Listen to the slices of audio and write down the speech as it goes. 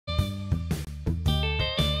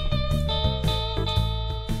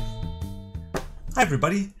Hi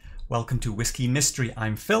everybody, welcome to Whiskey Mystery.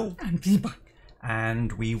 I'm Phil. And Biba.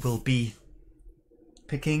 And we will be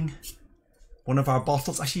picking one of our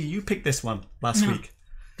bottles. Actually, you picked this one last week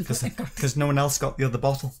because no one else got the other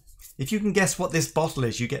bottle. If you can guess what this bottle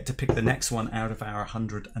is, you get to pick the next one out of our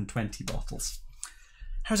 120 bottles.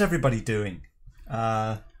 How's everybody doing?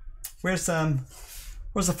 Where's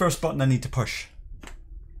the first button I need to push?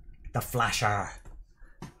 The flasher.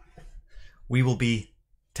 We will be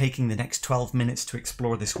taking the next 12 minutes to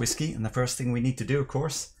explore this whiskey, and the first thing we need to do, of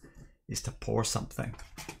course, is to pour something.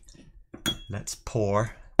 Let's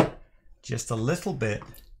pour just a little bit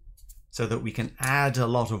so that we can add a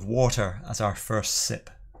lot of water as our first sip.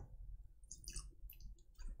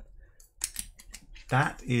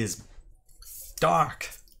 That is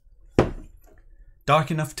dark. Dark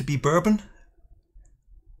enough to be bourbon.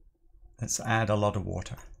 Let's add a lot of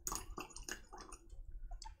water.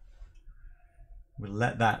 We'll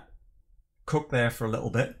let that cook there for a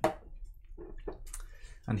little bit.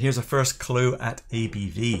 And here's a first clue at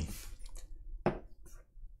ABV.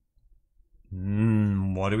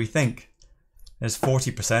 What do we think? There's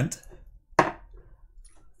 40%,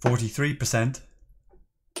 43%,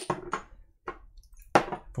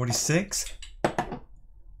 46.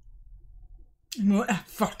 More at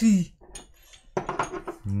 40.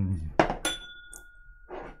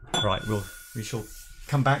 Right, we shall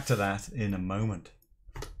come back to that in a moment.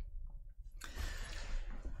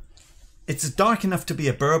 It's dark enough to be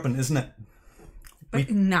a bourbon, isn't it? But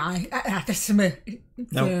nice. That smell.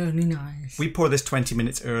 Very nice. We pour this 20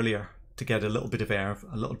 minutes earlier to get a little bit of air,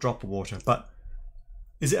 a little drop of water. But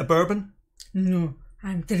is it a bourbon? No,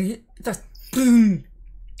 that's prune.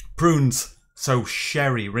 Prunes. So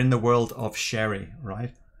sherry. We're in the world of sherry,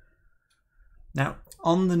 right? Now,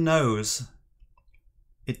 on the nose,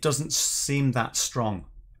 it doesn't seem that strong.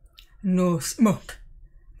 No smoke.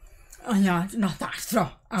 Oh yeah, not that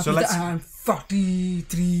strong. So let's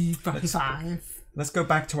 43, 45. Let's go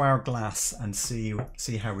back to our glass and see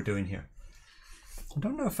how we're doing here. I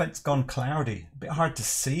don't know if it's gone cloudy. A bit hard to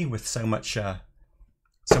see with so much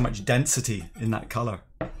density in that colour.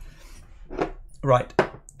 Right,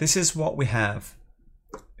 this is what we have.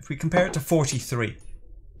 If we compare it to 43.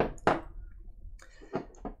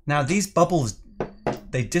 Now these bubbles,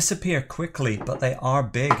 they disappear quickly, but they are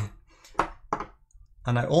big.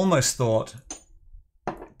 And I almost thought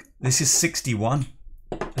this is 61,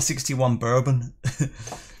 a 61 bourbon.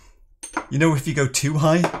 You know, if you go too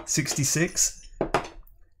high, 66,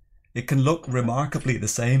 it can look remarkably the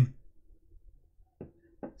same.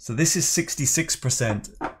 So this is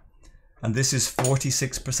 66% and this is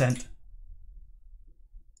 46%.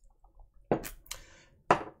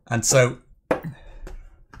 And so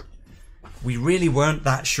we really weren't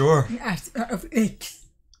that sure.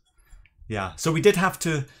 Yeah, so we did have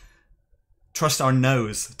to trust our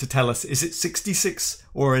nose to tell us, is it 66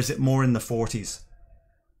 or is it more in the 40s?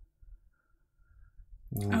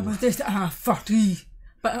 I was just 40,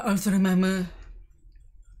 but I also remember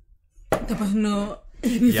there was no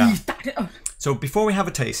ABV started. So before we have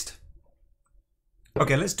a taste,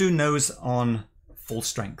 okay, let's do nose on full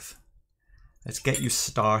strength. Let's get you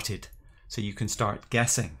started so you can start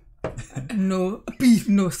guessing. No beef,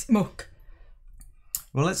 no smoke.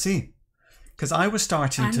 Well, let's see. Because I was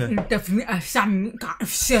starting to... Definitely some kind of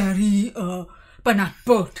sherry, but not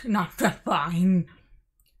both, not red wine.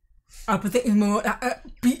 But it's more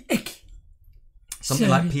PX. Something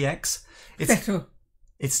sherry. like PX. Better.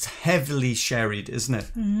 It's heavily sherried, isn't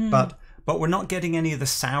it? But we're not getting any of the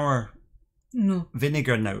sour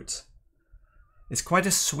vinegar notes. It's quite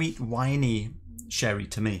a sweet, winey sherry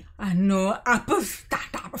to me. I know apples, that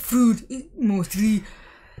type of fruit is mostly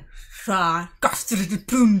dry, castrated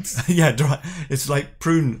prunes. Yeah, dry. It's like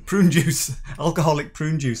prune juice, alcoholic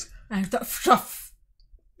prune juice. And that stuff.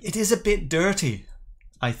 It is a bit dirty,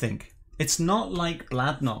 I think. It's not like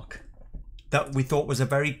Bladnoch, that we thought was a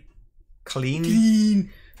very clean,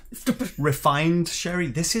 refined sherry.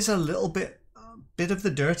 This is a little bit of the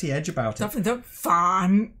dirty edge about it. Something that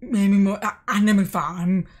farm, maybe more animal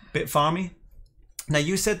farm. Bit farmy. Now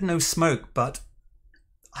you said no smoke, but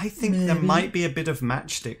I think there might be a bit of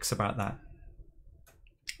matchsticks about that.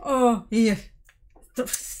 Oh, yeah.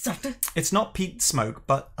 It's not peat smoke,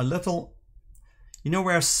 but a little, you know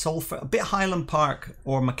where sulphur, a bit Highland Park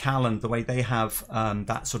or Macallan, the way they have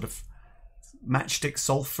that sort of matchstick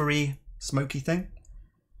sulphury smoky thing.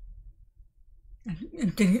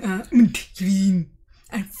 And getting mint green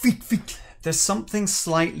and fit. There's something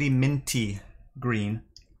slightly minty green.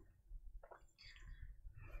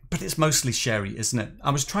 But it's mostly sherry, isn't it? I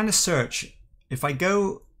was trying to search. If I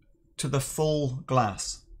go to the full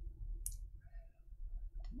glass,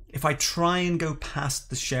 if I try and go past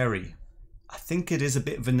the sherry, I think it is a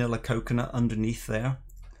bit vanilla coconut underneath there.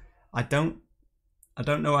 I don't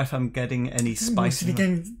know if I'm getting any spice.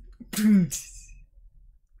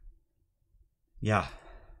 Yeah.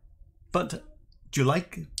 But do you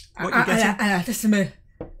like what you're getting? I like the smell.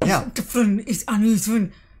 Yeah. Different. It's unusual.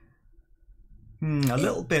 A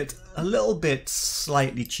little bit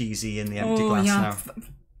slightly cheesy in the empty glass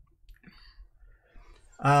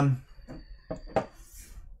now.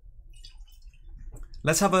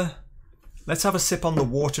 Let's have a sip on the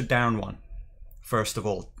watered down one first of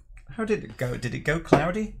all. How did it go? Did it go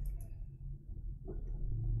cloudy?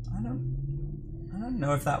 I don't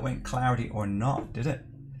know if that went cloudy or not, did it?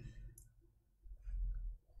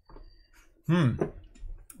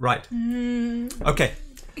 Right. Okay.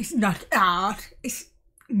 It's not hard. It's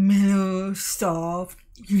mellow, soft,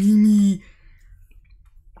 creamy.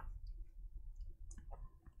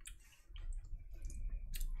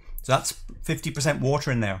 So that's 50%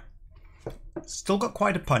 water in there. Still got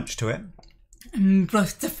quite a punch to it.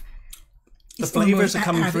 Plus the flavours are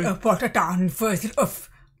coming through. A watered down version of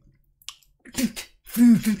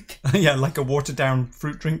fruit drink. Yeah, like a watered down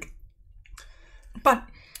fruit drink. But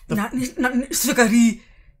not sugary,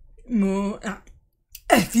 more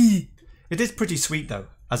earthy. It is pretty sweet though,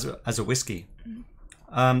 as a whiskey.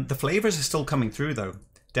 The flavours are still coming through though.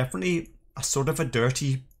 Definitely a sort of a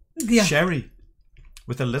dirty sherry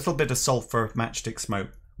with a little bit of sulphur matchstick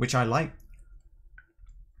smoke, which I like.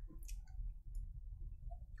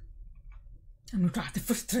 I'm not ready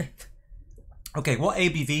for strength. Okay, what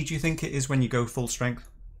ABV do you think it is when you go full strength?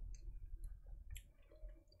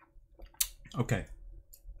 Okay,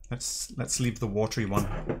 let's leave the watery one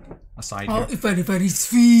aside here. Very, very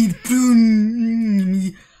sweet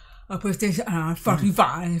prune. I put this around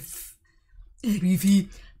 45 ABV,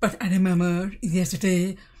 but I remember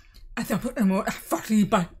yesterday I thought it more 40,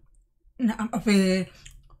 but now I'm aware.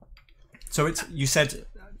 So you said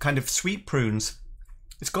kind of sweet prunes.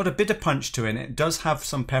 It's got a bit of punch to it. It does have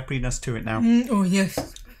some pepperiness to it now. Oh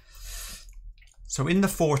yes. So in the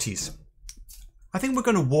 40s. I think we're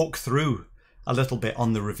going to walk through a little bit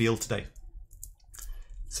on the reveal today.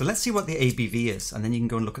 So let's see what the ABV is, and then you can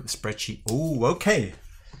go and look at the spreadsheet. Oh, okay.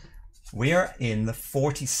 We're in the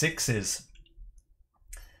 46s.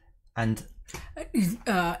 And it is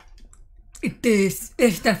the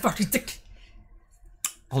 46.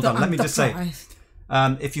 Hold on, let me just say.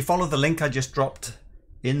 If you follow the link I just dropped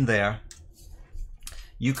in there,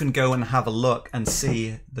 you can go and have a look and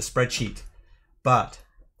see the spreadsheet. But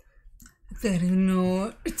there is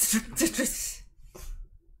no citrus.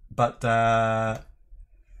 But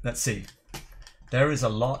let's see. There is a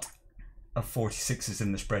lot of 46s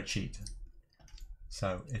in the spreadsheet.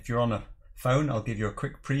 So if you're on a phone, I'll give you a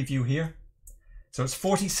quick preview here. So it's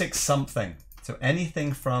 46 something. So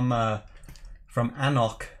anything from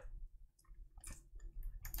Annock.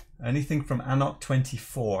 Anything from Annock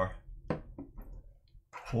 24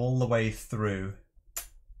 all the way through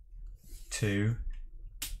to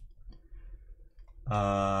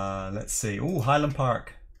let's see. Oh, Highland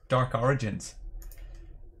Park Dark Origins.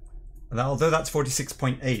 Although that's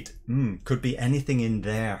 46.8, could be anything in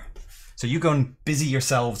there. So you go and busy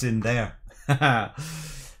yourselves in there.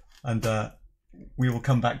 And we will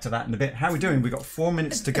come back to that in a bit. How are we doing? We've got 4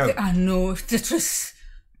 minutes to go. No citrus.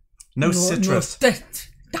 No citrus.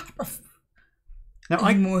 Now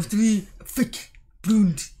I mostly thick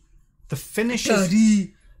pruned. The finish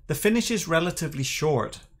is relatively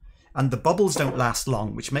short, and the bubbles don't last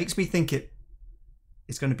long, which makes me think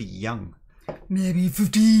it's going to be young. Maybe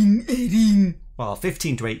 15, 18. Well,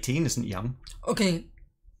 15 to 18 isn't young. Okay.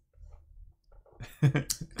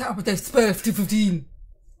 That was the 12 to 15.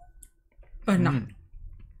 But no.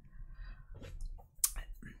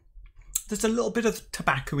 There's a little bit of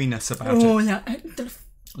tobacco-iness about it. Oh, yeah. A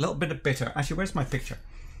little bit of bitter. Actually, where's my picture?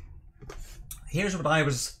 Here's what I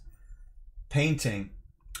was painting.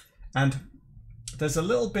 And there's a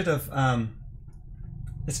little bit of...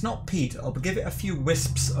 it's not peat. I'll give it a few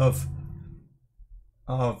wisps of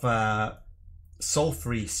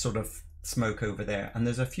sulfury sort of smoke over there. And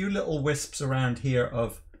there's a few little wisps around here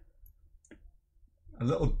of a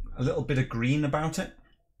little bit of green about it.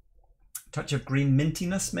 Touch of green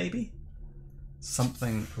mintiness, maybe?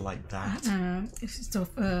 Something like that. It's sort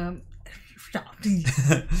of rowdy.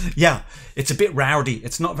 Yeah, it's a bit rowdy.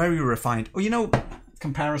 It's not very refined. Oh, you know,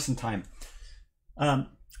 comparison time. I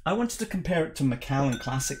wanted to compare it to Macallan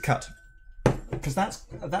Classic Cut, because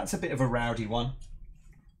that's a bit of a rowdy one.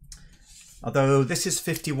 Although this is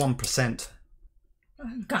 51%.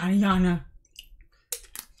 Guyana.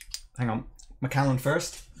 Hang on, Macallan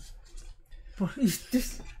first. What is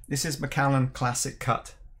this? This is Macallan Classic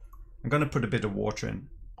Cut. I'm going to put a bit of water in.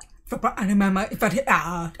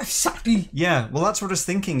 Yeah, well, that's what I was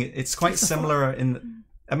thinking. It's quite similar in...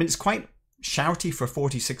 I mean, it's quite shouty for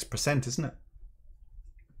 46%, isn't it?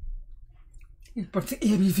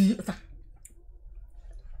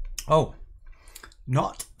 Oh,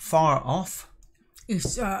 not far off.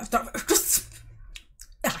 It's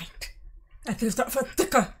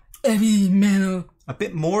heavy manner. A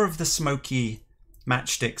bit more of the smoky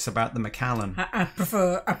matchsticks about the Macallan. I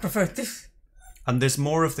prefer this. And there's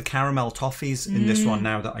more of the caramel toffees in this one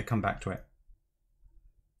now that I come back to it.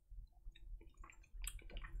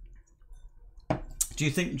 Do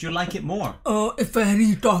you like it more? Oh, a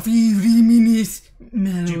very toffee, creaminess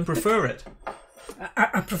manner. Do you prefer it?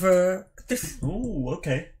 I prefer this. Oh,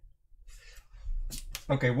 okay.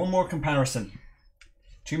 Okay, one more comparison.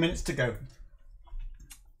 2 minutes to go.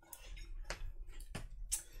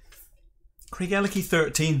 Glentauchers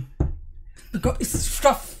 13. Because it's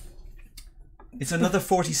stuff. It's another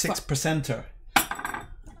 46%er.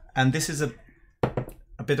 And this is a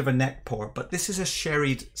bit of a neck pour, but this is a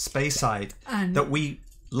sherried Speyside that we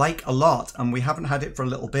like a lot, and we haven't had it for a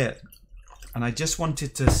little bit. And I just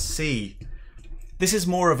wanted to see. This is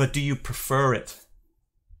more of a do you prefer it?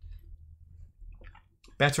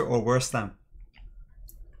 Better or worse than?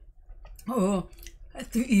 Oh,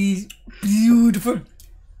 it is beautiful.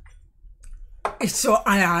 It's so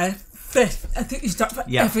fresh. I think it's not for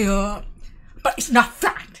everyone, but it's not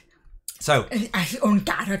fat. So it has its own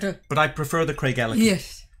character. But I prefer the Glentauchers.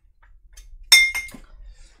 Yes.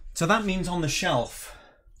 So that means on the shelf,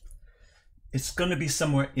 it's going to be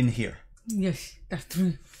somewhere in here. Yes, that's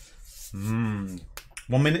true. 1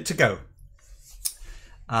 minute to go.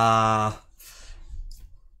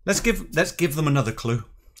 Let's give them another clue.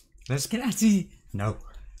 Can I see? No.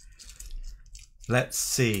 Let's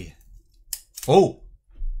see. Oh,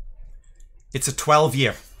 it's a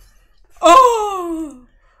 12-year. Oh,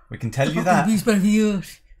 we can tell you that.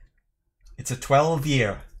 It's a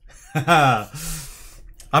 12-year.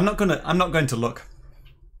 I'm not going to look.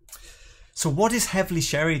 So what is heavily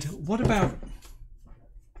sherried?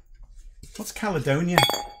 What's Caledonia?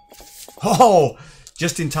 Oh,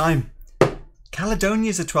 just in time. Caledonia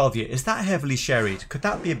is a 12-year. Is that heavily sherried? Could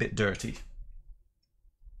that be a bit dirty?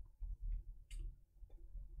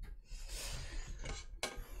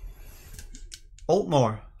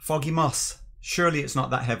 Ardmore, Foggy Moss. Surely it's not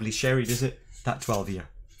that heavily sherried, is it? That 12-year.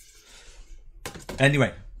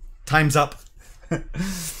 Anyway, time's up.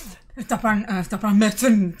 Let's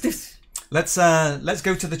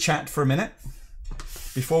go to the chat for a minute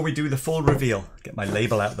before we do the full reveal. Get my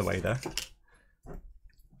label out of the way there.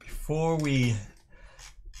 Before we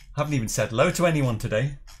haven't even said hello to anyone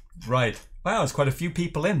today. Right. Wow, there's quite a few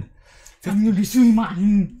people in.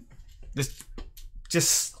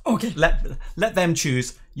 Just okay. Let them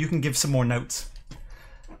choose. You can give some more notes.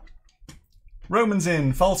 Roman's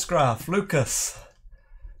in, Falsgraf, Lucas,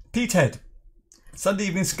 Petehead, Sunday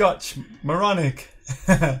Evening Scotch, Moronic.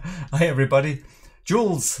 Hi everybody.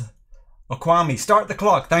 Jules, Okwami, start the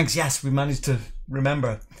clock. Thanks. Yes, we managed to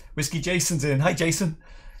remember. Whisky Jason's in. Hi Jason.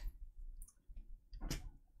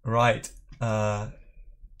 Right.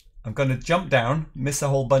 I'm going to jump down, miss a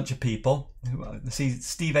whole bunch of people. I see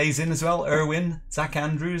Steve A's in as well, Erwin, Zach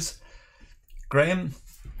Andrews, Graham,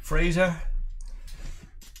 Fraser.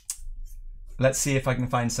 Let's see if I can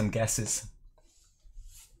find some guesses.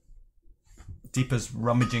 Deepa's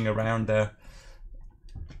rummaging around there.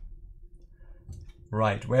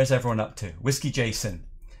 Right, where's everyone up to? Whisky Jason.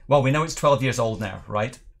 Well, we know it's 12 years old now,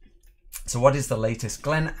 right? So what is the latest?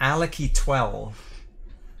 Glenallachie 12.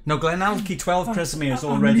 No, Glenallachie 12 Kresimir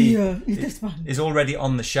is already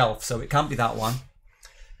on the shelf, so it can't be that one.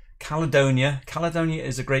 Caledonia. Caledonia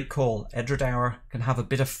is a great call. Edradour can have a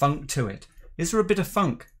bit of funk to it. Is there a bit of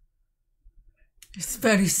funk? It's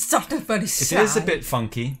very subtle, very shy. It is a bit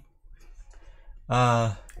funky.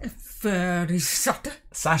 Very subtle.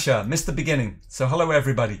 Sasha, missed the beginning. So hello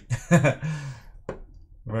everybody.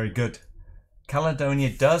 Very good. Caledonia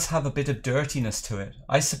does have a bit of dirtiness to it.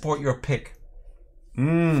 I support your pick.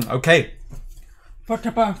 Okay. What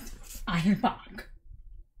about Ironbark?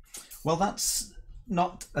 Well, that's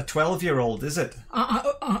not a 12-year-old, is it?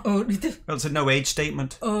 Oh, is it? Well, it's a no age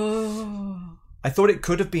statement. Oh. I thought it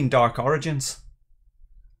could have been Dark Origins.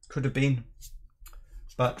 Could have been.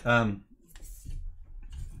 But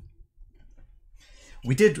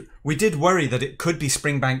we did worry that it could be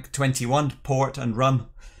Springbank 21 port and rum,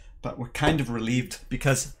 but we're kind of relieved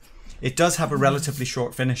because it does have a relatively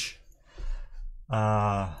short finish.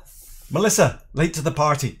 Melissa, late to the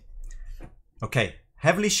party. Okay,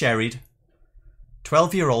 heavily sherried,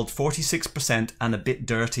 12-year-old, 46% and a bit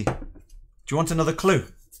dirty. Do you want another clue?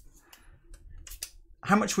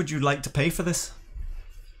 How much would you like to pay for this?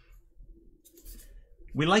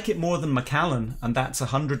 We like it more than Macallan, and that's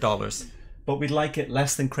 $100. But we'd like it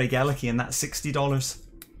less than Glentauchers, and that's $60.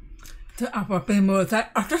 About pay more than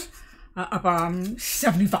about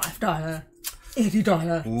 $75,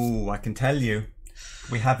 $80. Ooh, I can tell you,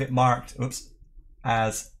 we have it marked,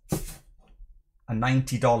 as a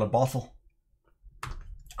 $90 bottle.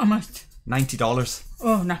 How much? $90.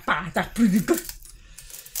 Oh, not bad. That's pretty good.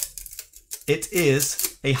 It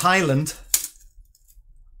is a Highland,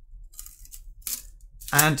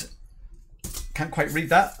 and can't quite read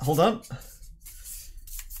that. Hold on.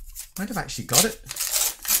 Might have actually got it.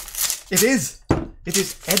 It is. It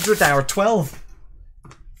is Edradour 12.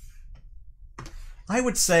 I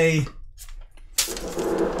would say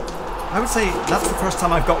that's the first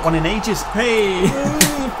time I've got one in ages. Hey!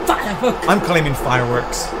 Fireworks. I'm claiming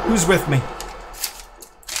fireworks. Who's with me?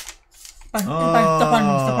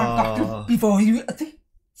 Before you.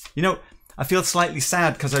 You know, I feel slightly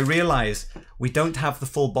sad because I realise we don't have the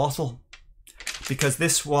full bottle, because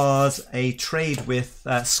this was a trade with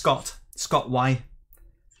Scott Y.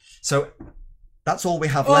 So that's all we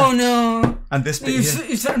have left. Oh no! And this bit here.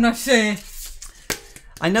 Is that not say?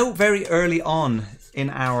 I know very early on in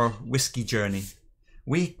our whiskey journey,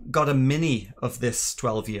 we got a mini of this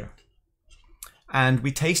 12 year, and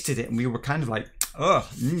we tasted it and we were kind of like, oh,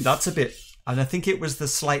 that's a bit. And I think it was the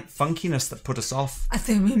slight funkiness that put us off. I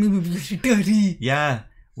think maybe we were dirty. Yeah,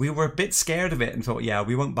 we were a bit scared of it and thought, yeah,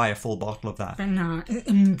 we won't buy a full bottle of that. But no, it's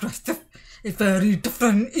impressive. It's very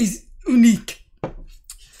different. It's unique.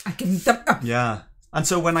 I can dump up. Yeah. And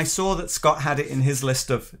so when I saw that Scott had it in his list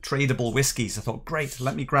of tradable whiskies, I thought, great,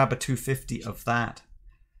 let me grab a 250 of that.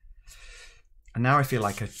 And now I feel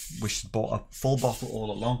like I wish I'd bought a full bottle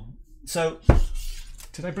all along. So,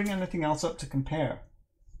 did I bring anything else up to compare?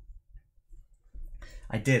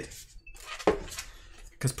 I did.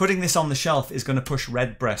 Because putting this on the shelf is going to push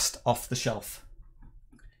Redbreast off the shelf.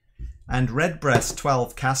 And Redbreast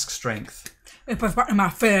 12 cask strength. It was one of my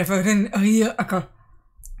favourite in a year ago.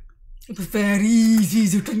 It was very easy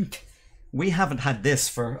to drink. We haven't had this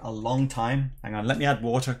for a long time. Hang on, let me add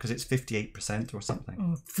water because it's 58% or something.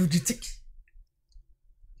 Oh, 56.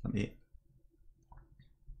 Let me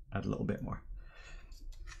add a little bit more.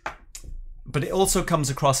 But it also comes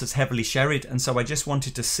across as heavily sherried, and so I just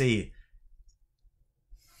wanted to see,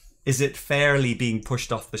 is it fairly being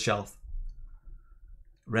pushed off the shelf?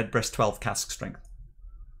 Redbreast 12 cask strength.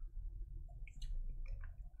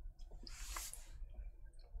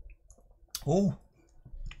 Oh,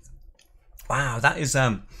 wow! That is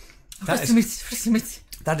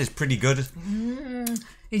pretty good.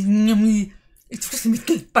 It's yummy. It's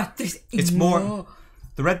good, but it's more.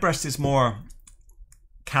 The Redbreast is more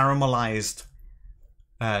caramelized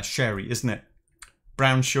sherry, isn't it?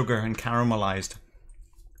 Brown sugar and caramelized.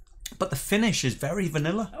 But the finish is very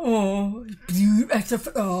vanilla. Oh,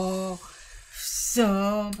 beautiful! Oh,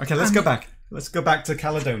 so. Okay, let's go back. Let's go back to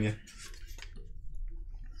Caledonia.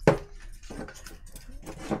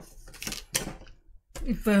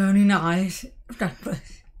 It's very nice.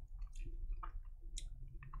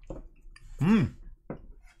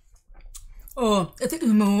 Oh, I think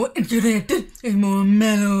it's more integrated. It's more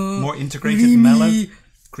mellow. More integrated, creamy. mellow,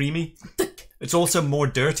 creamy. It's also more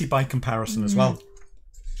dirty by comparison as well.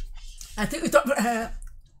 I think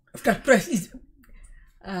that press is,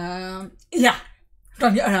 yeah,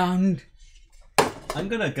 turn it around. I'm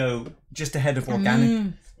going to go just ahead of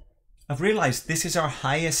organic. I've realised this is our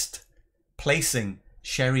highest placing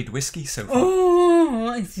sherried whiskey so far. Oh,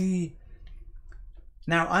 I see.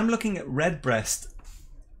 Now, I'm looking at Redbreast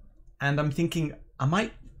and I'm thinking I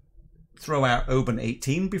might throw out Oban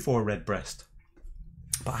 18 before Redbreast.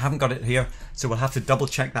 But I haven't got it here, so we'll have to double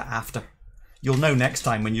check that after. You'll know next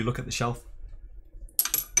time when you look at the shelf.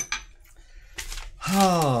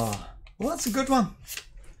 Oh, well, that's a good one.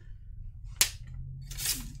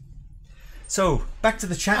 So, back to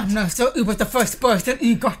the chat. No, so it was the first person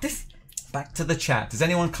who got this. Back to the chat. Is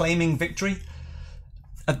anyone claiming victory?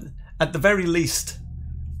 At the very least,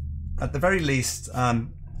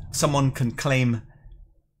 someone can claim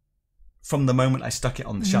from the moment I stuck it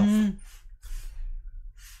on the shelf.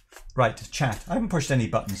 Right, chat. I haven't pushed any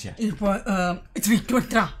buttons yet. It was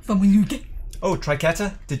Triquetra from the UK. Oh,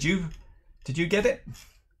 Triqueta. Did you get it?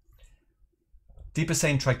 Deeper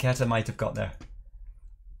saying Triqueta might have got there.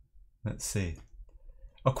 Let's see.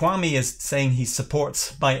 Okwami is saying he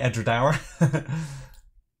supports by Edradour.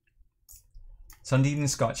 Sunday Evening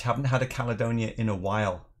Scotch, haven't had a Caledonia in a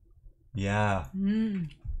while. Yeah.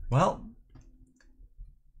 Well,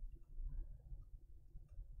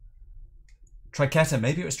 Triqueta,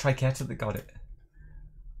 maybe it was Triqueta that got it.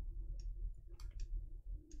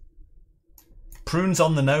 Prunes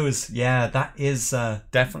on the nose. Yeah, that is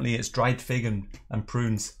definitely, it's dried fig and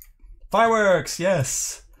prunes. Fireworks,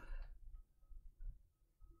 yes.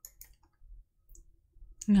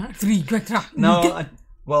 No,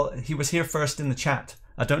 well, he was here first in the chat.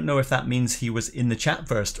 I don't know if that means he was in the chat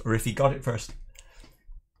first or if he got it first.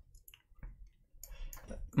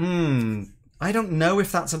 I don't know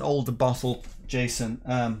if that's an older bottle, Jason,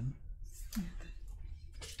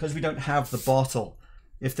 because we don't have the bottle.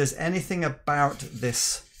 If there's anything about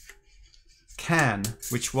this can,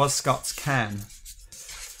 which was Scott's can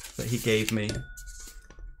that he gave me,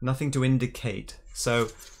 nothing to indicate. So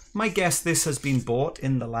my guess, this has been bought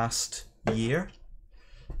in the last year,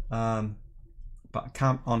 but I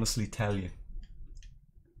can't honestly tell you.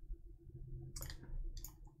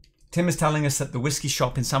 Tim is telling us that the whiskey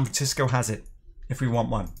shop in San Francisco has it, if we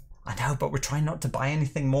want one. I know, but we're trying not to buy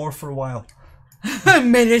anything more for a while.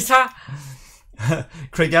 Melissa.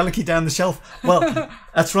 Craig Glenallachie down the shelf. Well,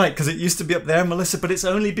 that's right, because it used to be up there, Melissa, but it's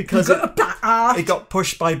only because it got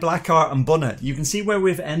pushed by Black Art and Bunna. You can see where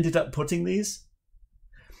we've ended up putting these.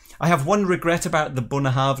 I have one regret about the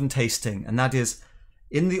Bunnahaven tasting, and that is,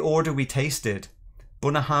 in the order we tasted,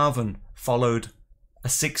 Bunnahaven followed a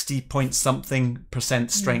 60-point-something%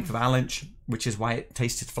 strength of Allenge, which is why it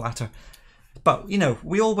tasted flatter. But, you know,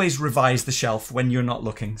 we always revise the shelf when you're not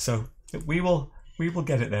looking, so we will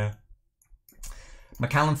get it there.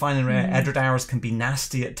 Macallan Fine and Rare Edradours can be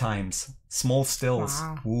nasty at times. Small stills.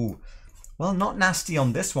 Wow. Ooh. Well, not nasty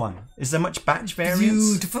on this one. Is there much batch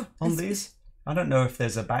variance on these? I don't know if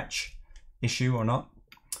there's a batch issue or not.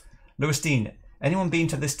 Lewis Dean, anyone been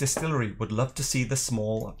to this distillery would love to see the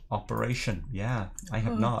small operation. Yeah, I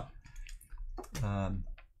have not.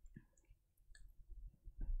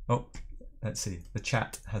 Oh, let's see. The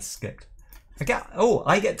chat has skipped. I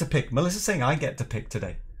get to pick. Melissa's saying I get to pick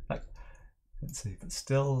today. Let's see, but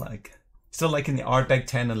still like in the Ardbeg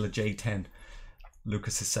 10 and Ledaig 10,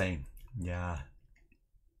 Lucas is saying. Yeah.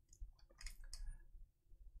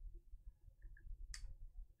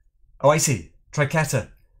 Oh, I see. Triqueta.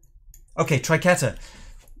 Okay, Triqueta.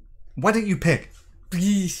 Why don't you pick?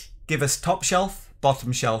 Please. Give us top shelf,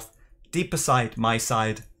 bottom shelf, deeper side, my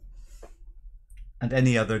side, and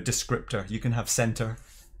any other descriptor. You can have center.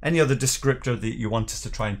 Any other descriptor that you want us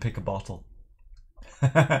to try and pick a bottle.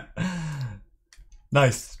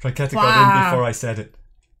 Nice. Triqueta got in before I said it.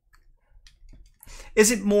 Is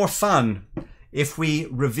it more fun if we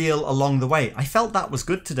reveal along the way? I felt that was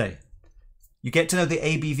good today. You get to know the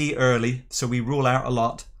ABV early, so we rule out a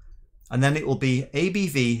lot. And then it will be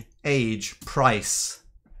ABV, age, price,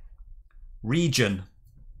 region,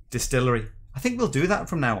 distillery. I think we'll do that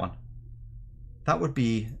from now on. That would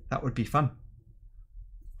be fun.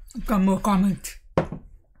 Got more comment.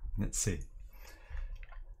 Let's see.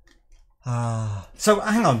 So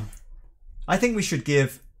hang on. I think we should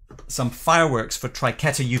give some fireworks for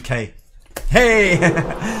Triqueta UK. Hey!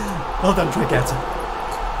 Well done, Triqueta.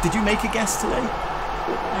 Did you make a guess today?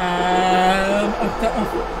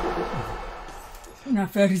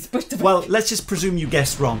 Not very specific. Well, let's just presume you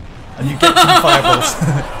guessed wrong and you get some fireballs.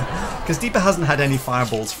 Because Deepa hasn't had any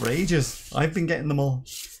fireballs for ages. I've been getting them all.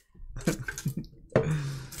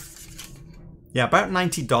 Yeah, about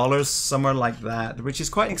 $90, somewhere like that, which is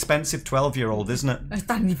quite expensive, 12-year-old, isn't it?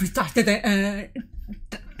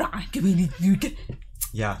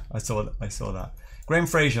 Yeah, I saw that. Graham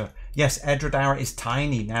Fraser, yes, Edradour is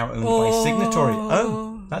tiny, now owned by Signatory.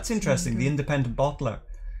 Oh, that's interesting, the independent bottler.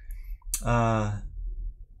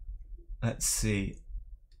 Let's see.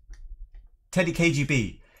 Teddy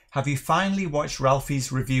KGB, have you finally watched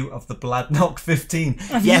Ralphie's review of the Bladnock 15?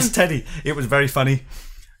 Yes, Teddy, it was very funny.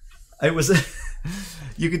 It was,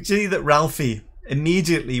 you could see that Ralphie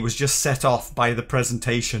immediately was just set off by the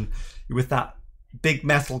presentation with that big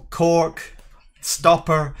metal cork,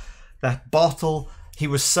 stopper, that bottle. He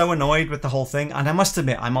was so annoyed with the whole thing, and I must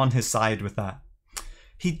admit, I'm on his side with that.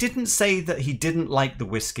 He didn't say that he didn't like the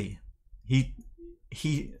whiskey.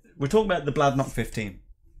 We're talking about the Bladnock 15.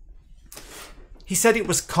 He said it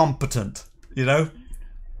was competent, you know?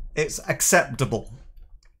 It's acceptable.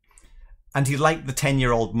 And he liked the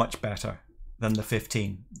 10-year-old much better than the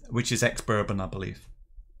 15, which is ex-bourbon, I believe.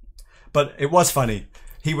 But it was funny.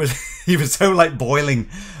 He was so like boiling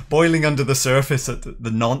under the surface at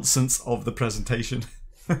the nonsense of the presentation.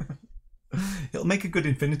 It'll make a good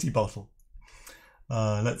infinity bottle.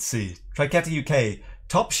 Let's see. Triqueta UK,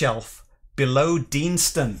 top shelf, below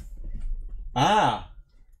Deanston.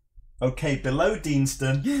 Okay, below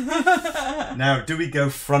Deanston. Now, do we go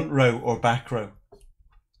front row or back row?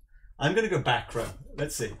 I'm going to go back row.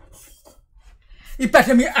 Let's see. You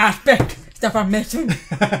better be Ardbeg, Stefan Mason.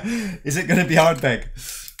 Is it going to be Ardbeg?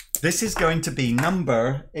 This is going to be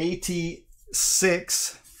number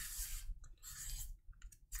 86.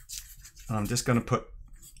 And I'm just going to put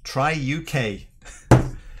try UK.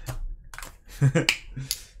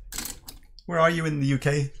 Where are you in the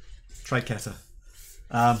UK? Triketa.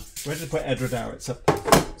 Where did I put Edradour? It's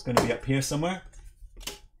going to be up here somewhere.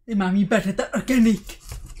 It might be better than organic.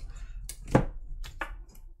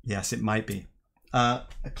 Yes, it might be. A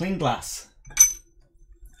clean glass.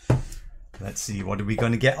 Let's see, what are we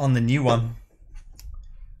going to get on the new one?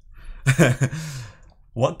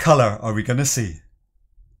 What colour are we going to see?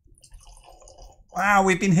 Wow,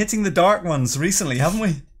 we've been hitting the dark ones recently, haven't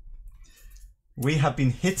we? We have been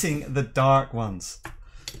hitting the dark ones.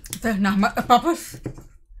 They're not the poppers.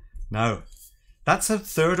 No. That's a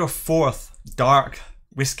third or fourth dark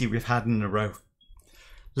whiskey we've had in a row.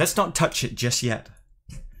 Let's not touch it just yet.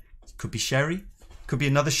 Could be sherry. Could be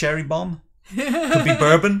another sherry bomb. Could be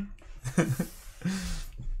bourbon. I'm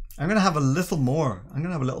going to have a little more. I'm going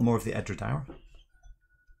to have a little more of the Edradour.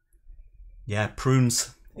 Yeah,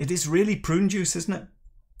 prunes. It is really prune juice, isn't it?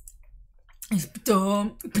 It's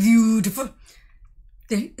so beautiful.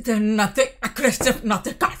 They're nothing aggressive,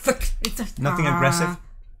 nothing perfect. It's nothing aggressive.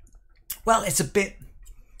 Well, it's a bit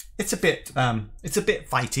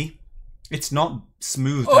fighty. It's not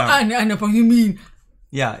smooth. Oh, I know what you mean.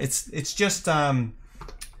 Yeah, it's just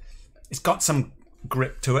it's got some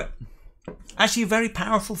grip to it. Actually, very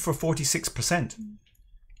powerful for 46%,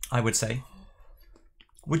 I would say.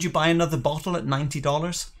 Would you buy another bottle at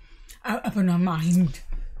 $90? I don't mind.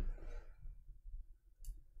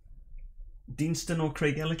 Deanston or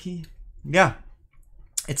Glentauchers? Yeah,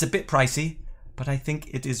 it's a bit pricey, but I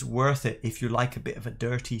think it is worth it if you like a bit of a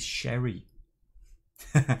dirty sherry.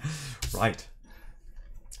 Right.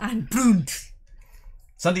 And prunes.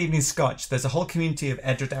 Sunday Evening Scotch. There's a whole community of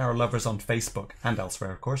Edradour lovers on Facebook and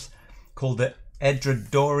elsewhere, of course, called the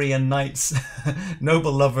Edradourian Knights,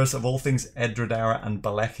 noble lovers of all things Edradour and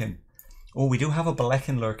Balechin. Oh, we do have a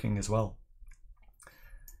Balechin lurking as well.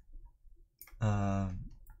 The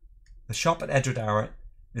shop at Edradour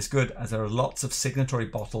is good as there are lots of signatory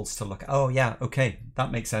bottles to look at. Oh yeah, okay,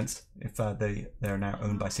 that makes sense if they're now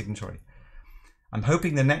owned by signatory. I'm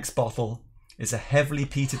hoping the next bottle is a heavily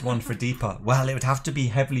peated one for Deepa. Well, it would have to be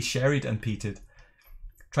heavily sherried and peated.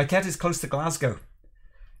 Triketa is close to Glasgow.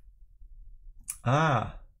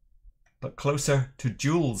 Ah, but closer to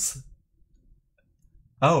Jules.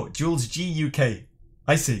 Oh, Jules G UK.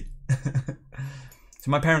 I see. So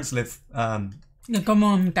my parents live Come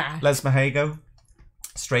on, Dad. Lesmahago,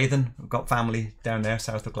 Strathen. We've got family down there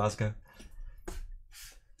south of Glasgow.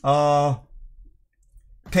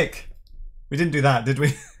 Pick. We didn't do that, did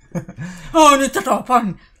we? Oh, no, the top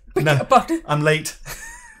one. No, I'm late.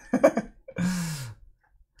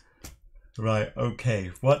 Right,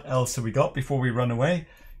 okay. What else have we got before we run away?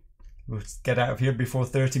 We'll get out of here before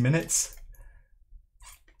 30 minutes.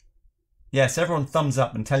 Yes, everyone thumbs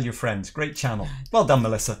up and tell your friends. Great channel. Well done,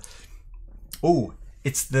 Melissa. Oh,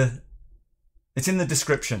 it's in the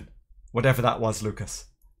description. Whatever that was, Lucas.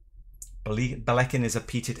 Balechin is a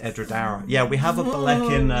peated Edradour. Yeah, we have a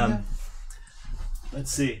Balechin.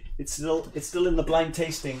 Let's see. It's still in the blind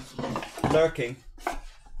tasting, lurking.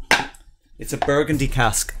 It's a Burgundy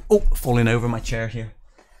cask. Oh, falling over my chair here.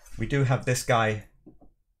 We do have this guy.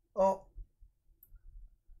 Oh,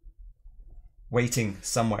 waiting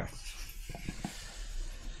somewhere.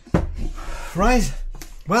 Right.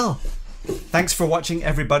 Well, thanks for watching,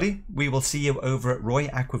 everybody. We will see you over at Roy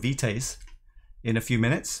Aquavitae's in a few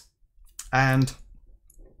minutes. And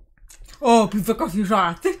oh, we forgot you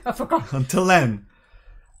right. I forgot. Until then,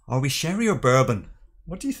 are we sherry or bourbon?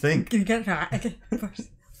 What do you think? Can you get that again first?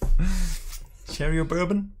 Sherry or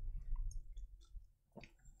bourbon?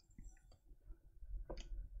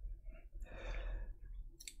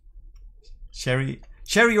 Sherry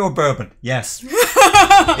or bourbon? Yes.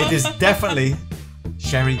 It is definitely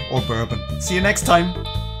sherry or bourbon. See you next time.